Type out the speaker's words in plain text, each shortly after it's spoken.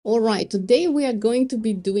All right, today we are going to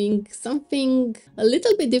be doing something a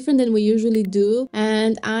little bit different than we usually do,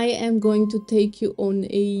 and I am going to take you on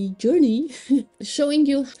a journey showing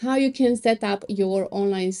you how you can set up your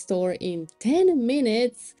online store in 10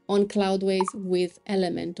 minutes on Cloudways with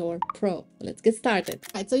Elementor Pro. Let's get started.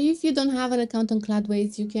 All right, so if you don't have an account on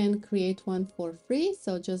Cloudways, you can create one for free.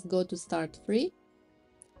 So just go to Start Free,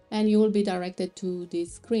 and you will be directed to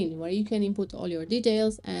this screen where you can input all your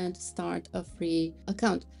details and start a free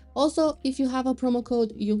account. Also, if you have a promo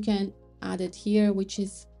code, you can add it here, which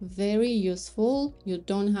is very useful. You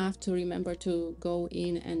don't have to remember to go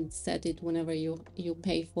in and set it whenever you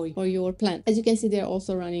pay for your plan. As you can see, they're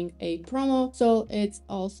also running a promo, so it's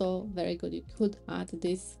also very good. You could add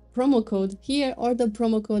this promo code here or the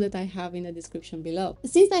promo code that I have in the description below.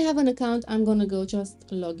 Since I have an account, I'm gonna go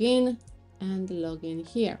just log in and log in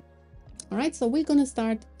here. All right, so we're going to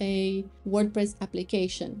start a WordPress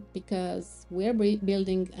application because we're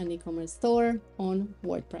building an e-commerce store on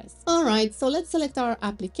WordPress. All right, so let's select our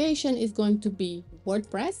application. It's going to be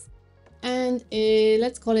WordPress, and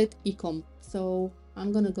let's call it ecom. So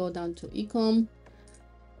I'm going to go down to ecom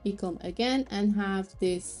again and have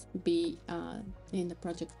this be in the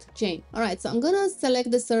project chain. All right, so I'm gonna select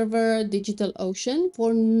the server DigitalOcean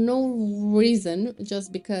for no reason,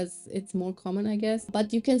 just because it's more common, I guess,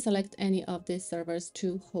 but you can select any of these servers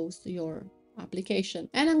to host your application.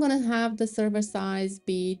 And I'm gonna have the server size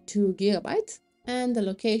be 2 GB, and the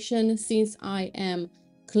location, since I am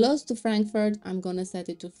close to Frankfurt, I'm gonna set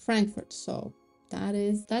it to Frankfurt. So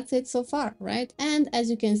that's it so far, right? And as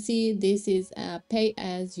you can see, this is a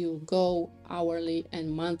pay-as-you-go hourly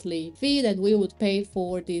and monthly fee that we would pay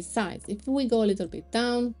for this size. If we go a little bit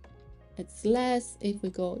down, it's less. If we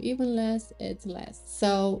go even less, it's less.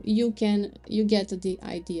 So you get the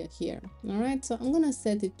idea here. All right, so I'm gonna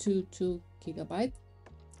set it to 2 GB,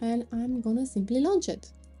 and I'm gonna simply launch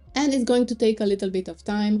it. And it's going to take a little bit of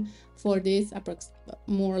time for this,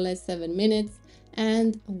 more or less 7 minutes,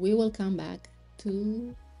 and we will come back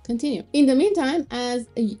to continue. In the meantime, as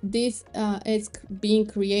this is being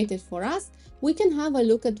created for us, we can have a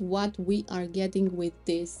look at what we are getting with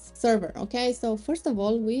this server. Okay, so first of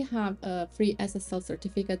all, we have a free SSL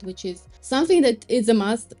certificate, which is something that is a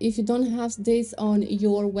must. If you don't have this on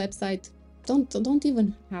your website, don't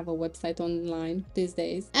even have a website online these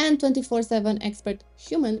days. And 24/7 expert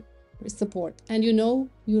human support. And you know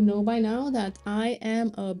by now that I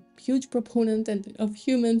am a huge proponent of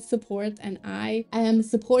human support, and I am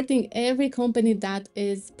supporting every company that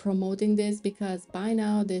is promoting this, because by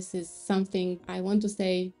now this is something, I want to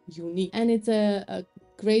say, unique, and it's a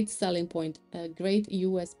great selling point, a great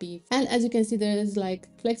USP. And as you can see, there is like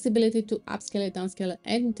flexibility to upscale it, downscale at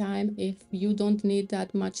any time. If you don't need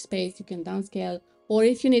that much space, you can downscale, or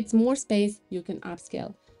if you need more space, you can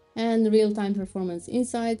upscale. And real-time performance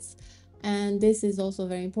insights, and this is also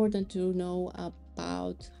very important to know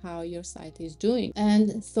about how your site is doing,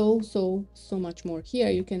 and so much more. Here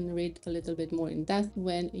you can read a little bit more in depth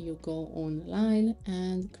when you go online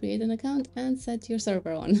and create an account and set your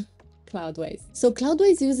server on Cloudways. So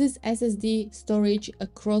Cloudways uses SSD storage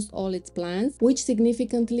across all its plans, which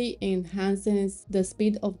significantly enhances the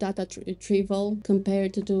speed of data retrieval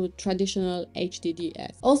compared to traditional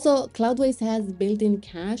HDDs. Also, Cloudways has built-in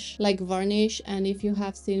cache like Varnish, and if you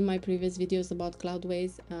have seen my previous videos about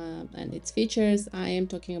Cloudways and its features, I am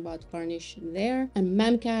talking about Varnish there, and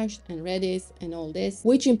Memcache and Redis and all this,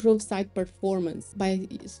 which improves site performance by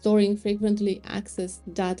storing frequently accessed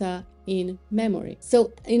data in memory.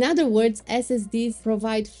 So in other words, SSDs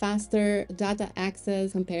provide faster data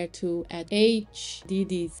access compared to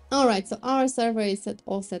HDDs. All right, so our server is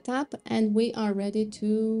all set up and we are ready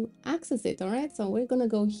to access it. All right, so we're gonna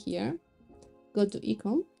go here, go to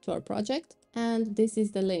ecom, to our project, and this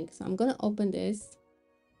is the link. So I'm gonna open this.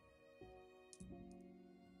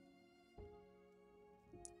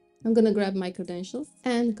 I'm gonna grab my credentials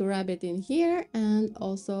and grab it in here, and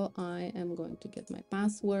also I am going to get my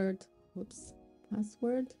password,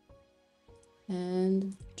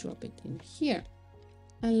 and drop it in here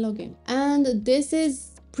and log in. And this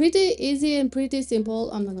is pretty easy and pretty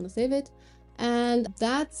simple. I'm not gonna save it, and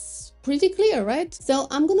that's pretty clear, right? So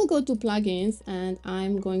I'm gonna go to plugins and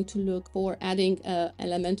I'm going to look for adding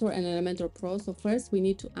Elementor and Elementor Pro. So first we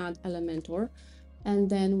need to add Elementor, and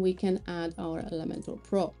then we can add our Elementor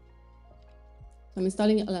Pro. So I'm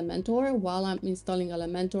installing Elementor. While I'm installing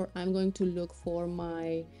Elementor, I'm going to look for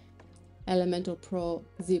my Elementor Pro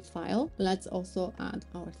zip file. Let's also add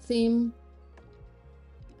our theme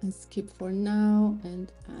and skip for now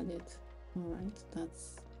and add it. All right,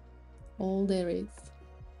 that's all there is.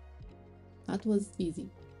 That was easy.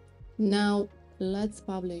 Now let's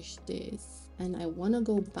publish this, and I want to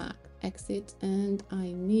go back, exit, and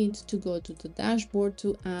I need to go to the dashboard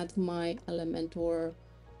to add my Elementor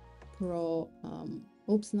Pro,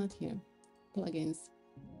 oops, not here, plugins,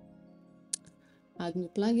 add new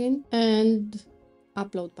plugin and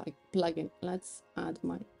upload plugin. Let's add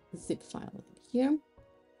my zip file here.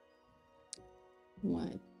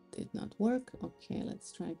 Why did not work? Okay,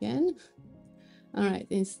 let's try again. All right,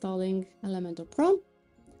 installing Elementor Pro,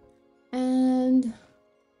 and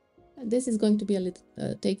this is going to be a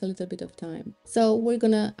little take a little bit of time. So we're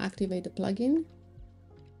gonna activate the plugin,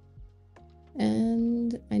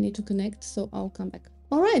 and I need to connect, so I'll come back.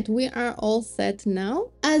 All right, we are all set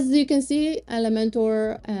now. As you can see,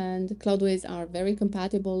 Elementor and Cloudways are very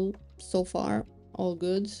compatible so far. All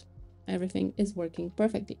good. Everything is working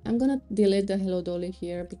perfectly. I'm gonna delete the Hello Dolly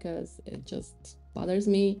here because it just bothers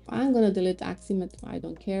me. I'm gonna delete Aximat. I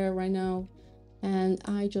don't care right now. And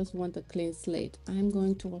I just want a clean slate. I'm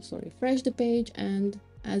going to also refresh the page, and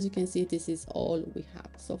as you can see, this is all we have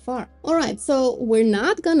so far. All right, so we're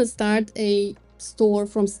not gonna start a store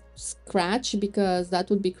from scratch because that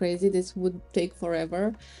would be crazy. This would take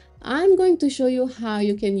forever. I'm going to show you how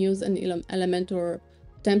you can use an Elementor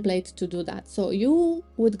template to do that. So you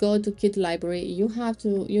would go to Kit Library. You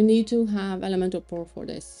need to have Elementor Pro for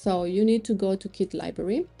this. So you need to go to Kit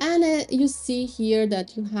Library, and you see here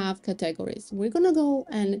that you have categories. We're gonna go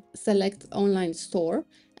and select online store,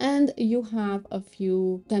 and you have a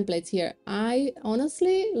few templates here. I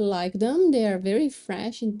honestly like them. They are very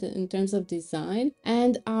fresh in terms of design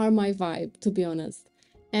and are my vibe, to be honest.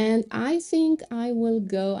 And I think I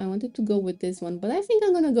wanted to go with this one, but I think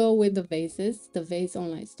I'm gonna go with the vases, the vase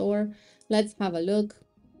online store. Let's have a look.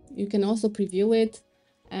 You can also preview it,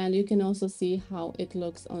 and you can also see how it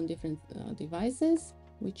looks on different devices,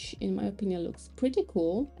 which in my opinion looks pretty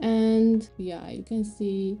cool. And yeah, you can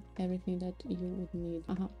see everything that you would need.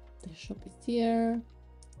 The shop is here.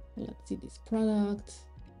 Let's see this product.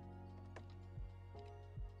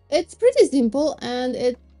 It's pretty simple,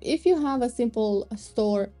 and if you have a simple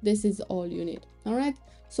store, this is all you need. All right,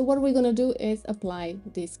 so what we're gonna do is apply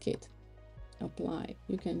this kit. Apply,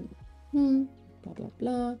 you can blah blah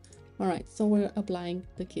blah. All right, so we're applying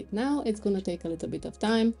the kit now. It's gonna take a little bit of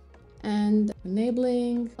time, and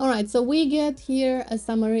enabling. All right, so we get here a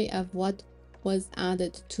summary of what was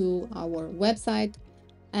added to our website.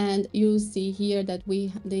 And you see here that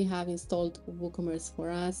they have installed WooCommerce for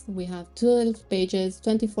us. We have 12 pages,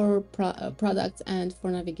 24 products, and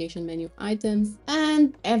 4 navigation menu items,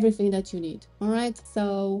 and everything that you need. All right,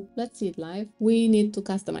 so let's see it live. We need to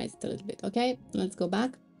customize it a little bit. Okay, let's go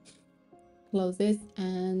back, close this,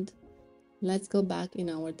 and let's go back in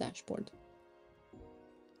our dashboard.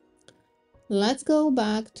 Let's go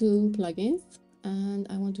back to plugins, and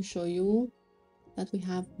I want to show you that we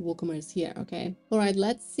have WooCommerce here. Okay, all right,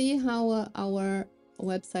 let's see how our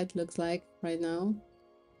website looks like right now.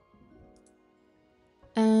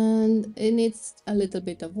 And it needs a little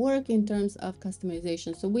bit of work in terms of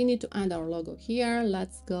customization, so we need to add our logo here.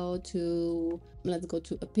 Let's go to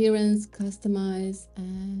appearance, customize,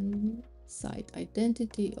 and site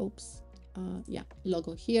identity. Oops, yeah,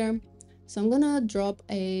 logo here. So I'm gonna drop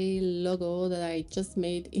a logo that I just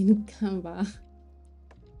made in Canva,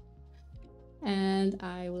 and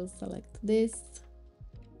I will select this,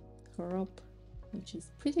 crop, which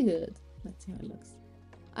is pretty good. Let's see how it looks.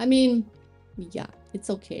 I mean, yeah,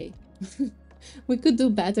 it's okay. We could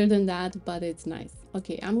do better than that, but it's nice.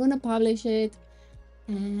 Okay, I'm gonna publish it,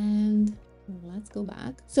 and let's go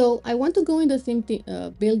back. So I want to go in the theme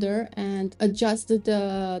builder and adjust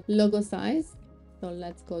the logo size. So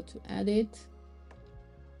let's go to edit,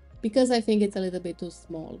 because I think it's a little bit too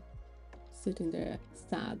small, sitting there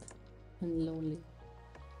sad and lonely.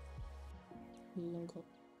 Logo.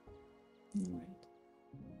 All right.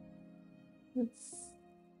 Let's.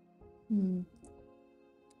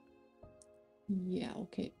 Yeah.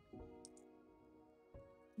 Okay.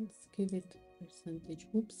 Let's give it percentage.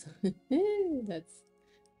 Oops.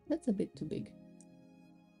 That's a bit too big.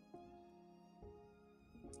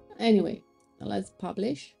 Anyway, let's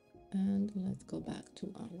publish, and let's go back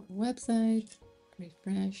to our website.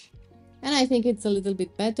 Refresh. And I think it's a little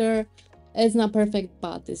bit better. It's not perfect,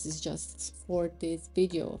 but this is just for this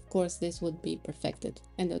video. Of course, this would be perfected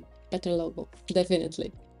and a better logo,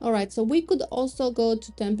 definitely. All right, so we could also go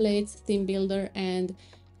to templates, theme builder, and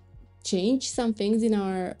change some things in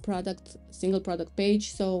our single product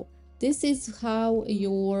page. So this is how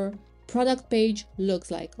your product page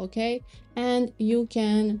looks like, okay? And you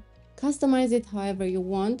can customize it however you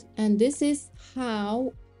want. And this is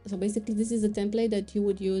how, so basically this is a template that you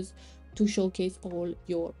would use to showcase all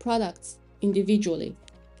your products individually.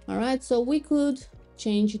 All right, so we could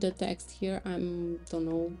change the text here. Don't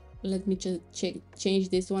know. Let me just change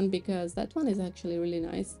this one because that one is actually really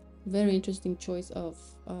nice. Very interesting choice of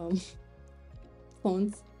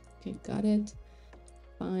fonts. Okay, got it.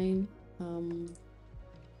 Fine.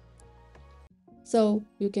 So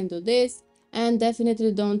you can do this, and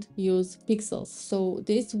definitely don't use pixels. So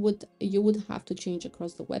this you would have to change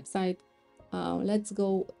across the website. Let's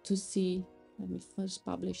go to see. Let me first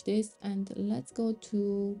publish this, and let's go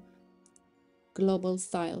to global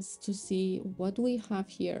styles to see what we have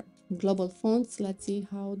here. Global fonts, let's see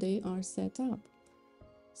how they are set up.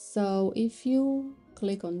 So if you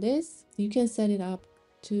click on this, you can set it up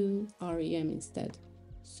to REM instead.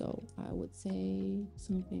 So I would say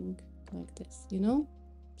something like this, you know,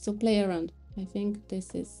 so play around. I think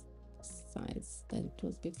this is size that it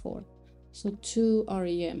was before, so to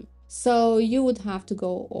REM. So you would have to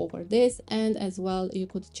go over this, and as well you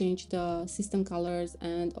could change the system colors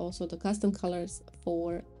and also the custom colors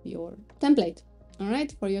for your template, all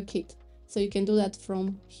right, for your kit. So you can do that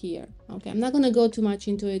from here. Okay, I'm not going to go too much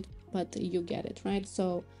into it, but you get it, right?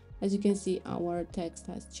 So as you can see, our text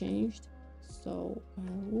has changed. So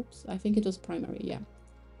oops, I think it was primary. Yeah,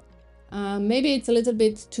 maybe it's a little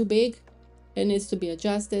bit too big. It needs to be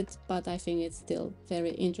adjusted, but I think it's still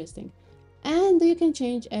very interesting. And you can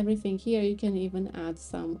change everything here. You can even add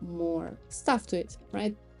some more stuff to it,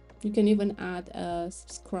 right? You can even add a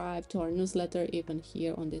subscribe to our newsletter even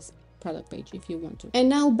here on this product page if you want to. And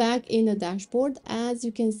now back in the dashboard, as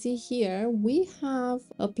you can see here, we have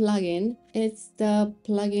a plugin. It's the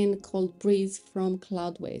plugin called Breeze from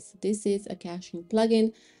Cloudways. This is a caching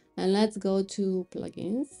plugin, and let's go to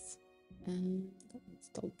plugins and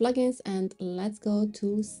install plugins, and let's go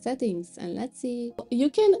to settings, and let's see. You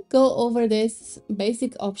can go over this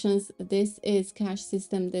basic options. This is cache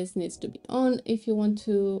system. This needs to be on if you want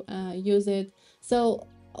to use it. So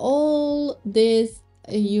all this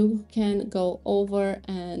you can go over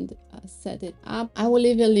and set it up. I will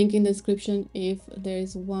leave a link in the description if there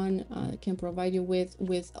is one I can provide you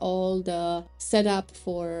with all the setup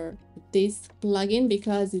for this plugin,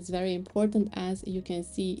 because it's very important. As you can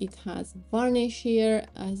see, it has varnish here,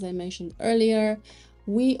 as I mentioned earlier.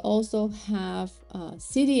 We also have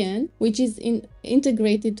CDN, which is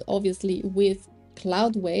integrated obviously with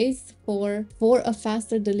Cloudways for a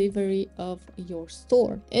faster delivery of your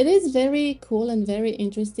store. It is very cool and very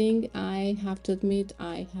interesting. I have to admit,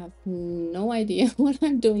 I have no idea what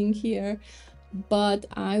I'm doing here, but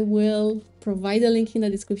I will provide a link in the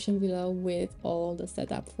description below with all the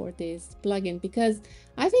setup for this plugin, because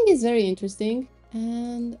I think it's very interesting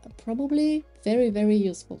and probably very, very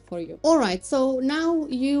useful for you. All right, so now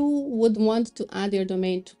you would want to add your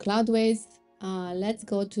domain to Cloudways. Let's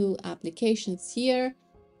go to applications here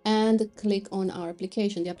and click on our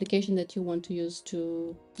application, the application that you want to use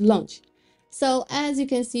to launch. So as you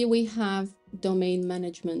can see, we have domain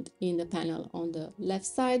management in the panel on the left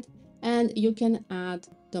side, and you can add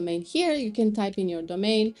domain here. You can type in your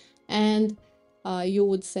domain, and you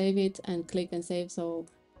would save it and click and save. So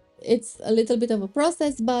it's a little bit of a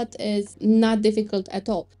process, but it's not difficult at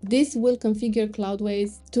all. This will configure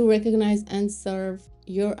Cloudways to recognize and serve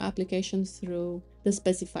your application through the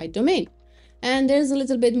specified domain. And there's a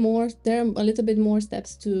little bit more,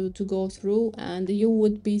 steps to go through, and you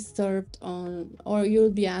would be served on, or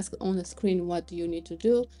you'll be asked on the screen what you need to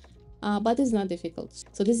do, but it's not difficult.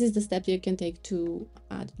 So this is the step you can take to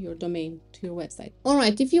add your domain to your website. All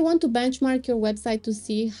right, if you want to benchmark your website to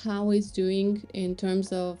see how it's doing in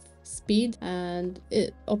terms of speed and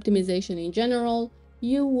optimization in general,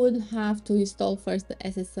 you would have to install first the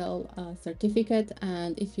SSL certificate.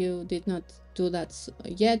 And if you did not do that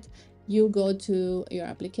yet, you go to your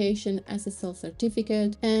application, SSL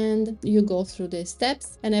certificate, and you go through the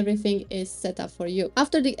steps, and everything is set up for you.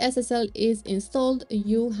 After the SSL is installed,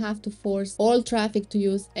 you have to force all traffic to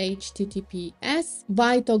use HTTPS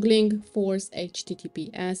by toggling force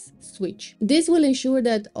HTTPS switch. This will ensure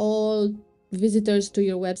that all visitors to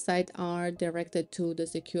your website are directed to the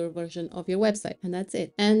secure version of your website, and that's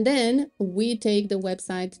it. And then we take the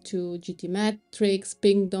website to GTmetrix,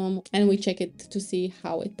 Pingdom, and we check it to see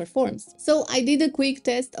how it performs. So I did a quick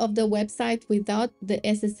test of the website without the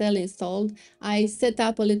SSL installed. I set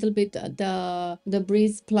up a little bit the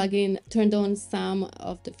Breeze plugin, turned on some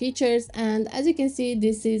of the features, and as you can see,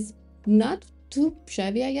 this is not too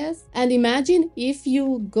shabby, I guess. And imagine if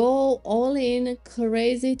you go all in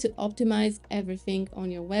crazy to optimize everything on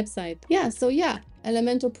your website. Yeah, so yeah,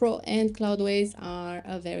 Elementor Pro and Cloudways are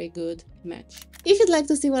a very good match. If you'd like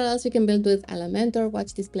to see what else you can build with Elementor,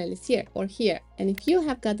 watch this playlist here or here. And if you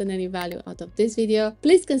have gotten any value out of this video,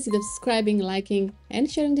 please consider subscribing, liking, and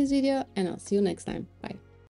sharing this video, and I'll see you next time. Bye.